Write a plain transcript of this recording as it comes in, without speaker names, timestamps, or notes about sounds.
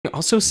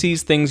also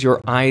sees things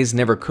your eyes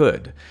never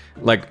could,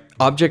 like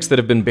objects that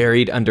have been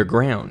buried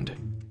underground,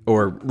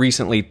 or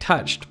recently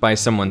touched by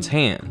someone's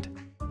hand.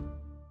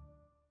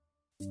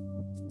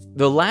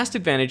 The last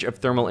advantage of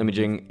thermal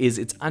imaging is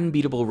its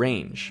unbeatable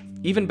range,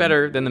 even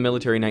better than the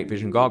military night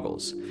vision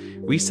goggles.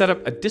 We set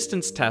up a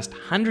distance test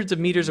hundreds of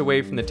meters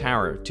away from the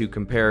tower to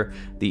compare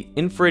the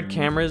infrared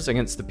cameras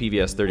against the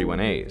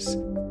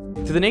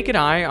PVS-31As. To the naked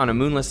eye on a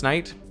moonless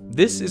night,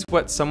 this is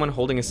what someone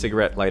holding a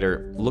cigarette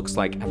lighter looks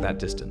like at that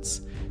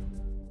distance.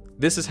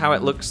 This is how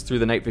it looks through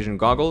the night vision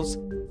goggles,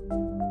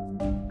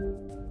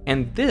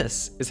 and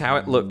this is how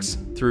it looks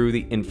through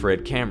the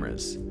infrared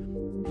cameras.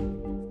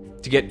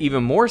 To get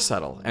even more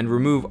subtle and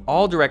remove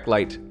all direct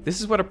light,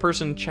 this is what a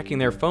person checking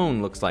their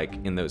phone looks like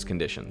in those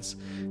conditions.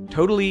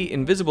 Totally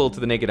invisible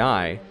to the naked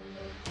eye,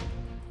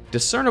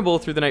 discernible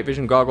through the night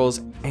vision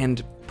goggles,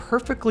 and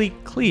perfectly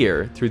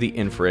clear through the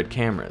infrared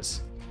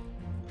cameras.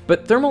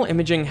 But thermal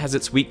imaging has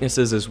its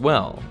weaknesses as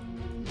well.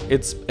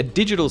 It's a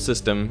digital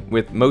system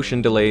with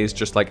motion delays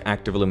just like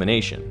active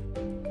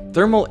illumination.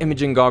 Thermal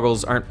imaging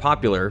goggles aren't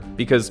popular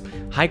because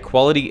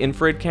high-quality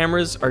infrared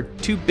cameras are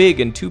too big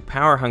and too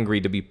power-hungry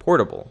to be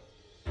portable.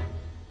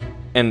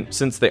 And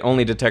since they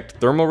only detect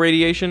thermal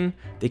radiation,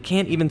 they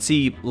can't even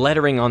see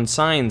lettering on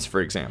signs, for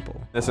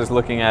example. This is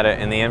looking at it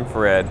in the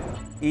infrared.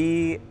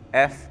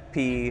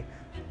 EFPTOZLPED.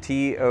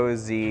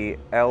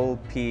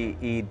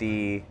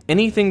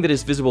 Anything that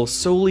is visible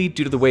solely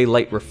due to the way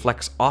light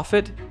reflects off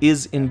it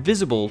is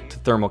invisible to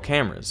thermal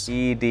cameras.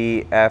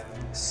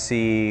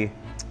 EDFC,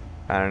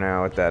 I don't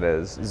know what that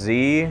is.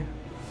 ZF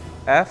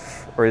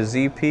or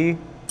ZP?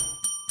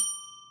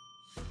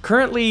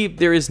 Currently,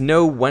 there is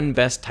no one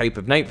best type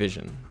of night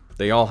vision.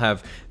 They all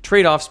have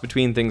trade-offs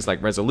between things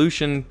like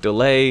resolution,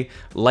 delay,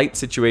 light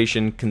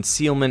situation,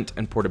 concealment,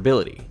 and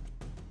portability.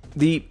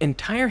 The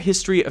entire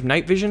history of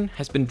night vision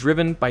has been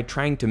driven by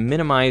trying to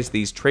minimize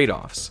these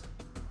trade-offs.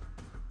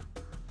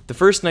 The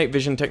first night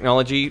vision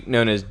technology,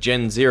 known as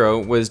Gen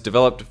Zero, was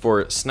developed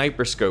for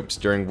sniper scopes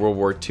during World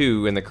War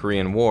II and the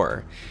Korean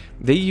War.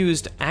 They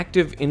used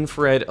active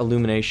infrared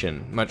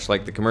illumination, much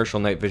like the commercial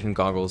night vision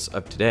goggles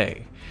of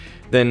today.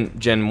 Then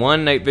Gen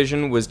 1 night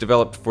vision was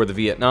developed for the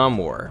Vietnam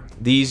War.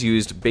 These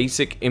used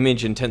basic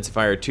image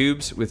intensifier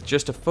tubes with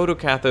just a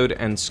photocathode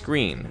and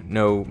screen,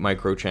 no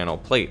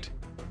microchannel plate.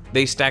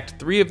 They stacked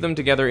 3 of them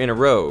together in a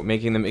row,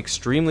 making them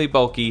extremely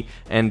bulky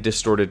and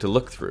distorted to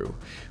look through.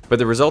 But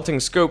the resulting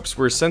scopes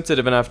were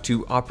sensitive enough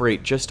to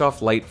operate just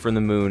off light from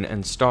the moon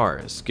and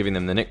stars, giving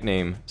them the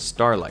nickname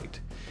Starlight.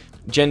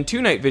 Gen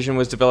 2 night vision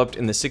was developed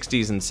in the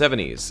 60s and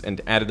 70s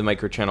and added the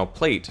microchannel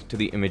plate to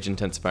the image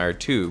intensifier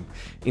tube,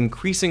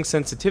 increasing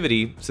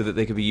sensitivity so that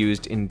they could be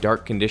used in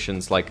dark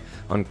conditions like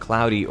on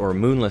cloudy or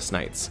moonless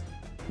nights.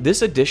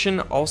 This addition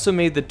also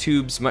made the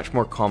tubes much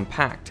more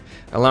compact,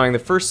 allowing the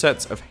first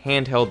sets of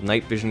handheld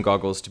night vision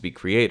goggles to be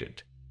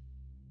created.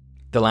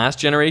 The last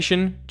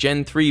generation,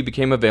 Gen 3,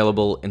 became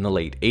available in the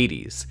late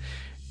 80s.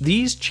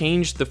 These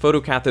changed the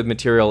photocathode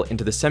material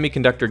into the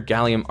semiconductor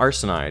gallium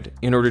arsenide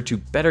in order to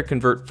better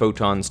convert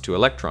photons to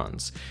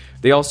electrons.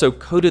 They also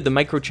coated the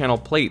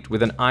microchannel plate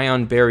with an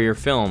ion barrier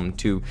film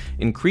to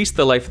increase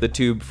the life of the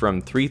tube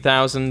from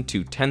 3,000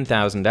 to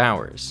 10,000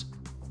 hours.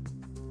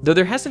 Though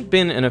there hasn't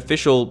been an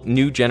official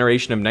new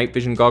generation of night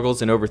vision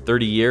goggles in over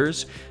 30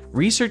 years,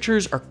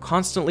 researchers are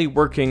constantly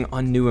working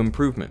on new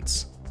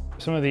improvements.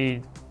 Some of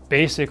the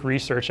basic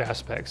research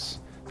aspects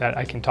that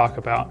I can talk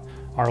about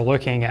are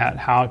looking at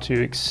how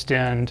to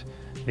extend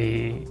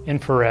the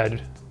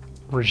infrared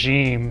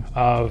regime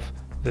of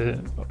the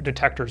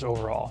detectors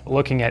overall,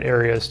 looking at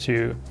areas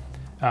to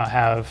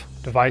have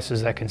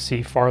devices that can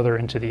see farther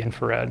into the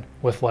infrared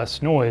with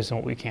less noise than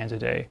what we can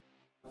today.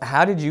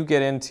 How did you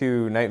get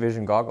into night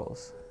vision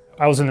goggles?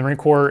 I was in the Marine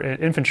Corps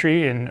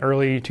infantry in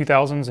early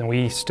 2000s, and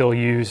we still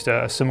used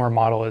a similar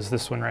model as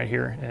this one right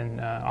here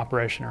in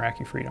Operation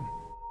Iraqi Freedom.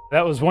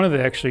 That was one of the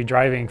actually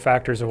driving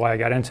factors of why I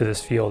got into this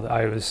field.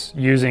 I was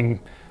using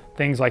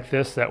things like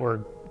this that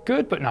were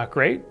good but not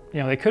great.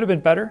 You know, they could have been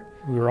better.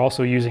 We were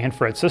also using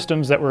infrared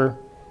systems that were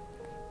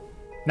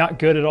not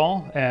good at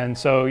all, and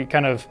so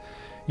kind of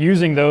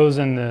using those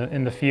in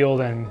the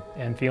field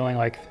and feeling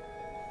like,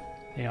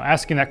 you know,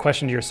 asking that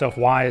question to yourself,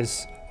 why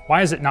is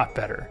it not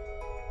better?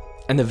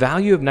 And the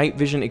value of night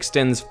vision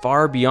extends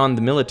far beyond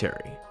the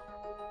military.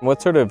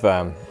 What sort of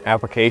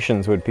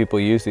applications would people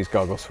use these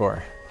goggles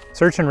for?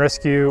 Search and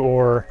rescue,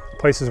 or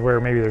places where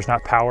maybe there's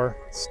not power,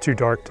 it's too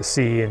dark to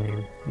see,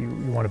 and you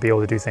want to be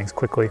able to do things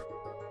quickly.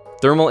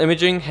 Thermal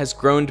imaging has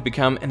grown to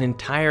become an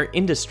entire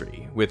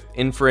industry, with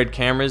infrared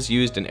cameras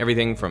used in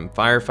everything from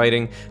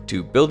firefighting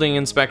to building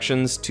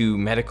inspections to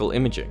medical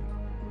imaging.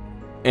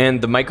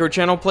 And the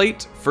microchannel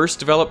plate, first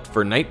developed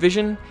for night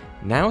vision,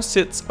 now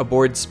sits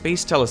aboard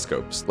space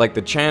telescopes like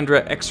the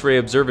Chandra X-ray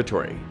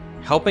Observatory,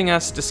 helping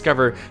us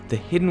discover the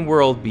hidden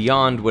world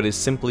beyond what is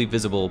simply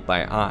visible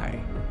by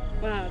eye.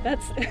 Wow,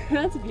 that's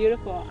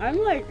beautiful. I'm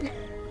like,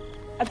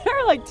 there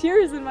are like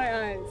tears in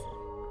my eyes.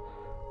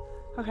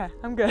 Okay,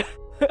 I'm good.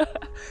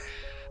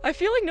 I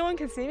feel like no one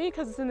can see me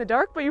because it's in the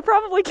dark, but you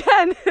probably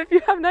can if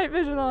you have night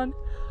vision on.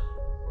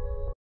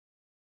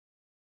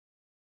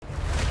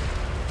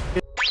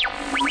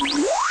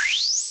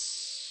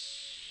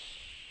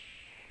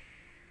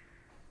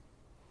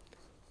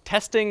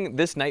 testing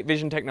this night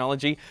vision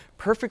technology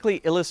perfectly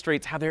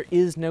illustrates how there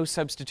is no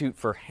substitute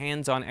for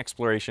hands-on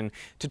exploration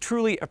to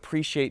truly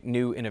appreciate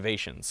new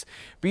innovations.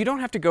 But you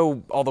don't have to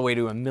go all the way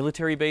to a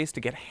military base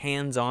to get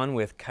hands-on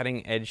with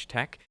cutting-edge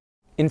tech.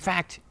 In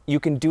fact, you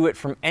can do it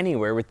from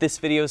anywhere with this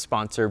video's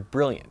sponsor,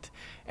 Brilliant.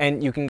 And you can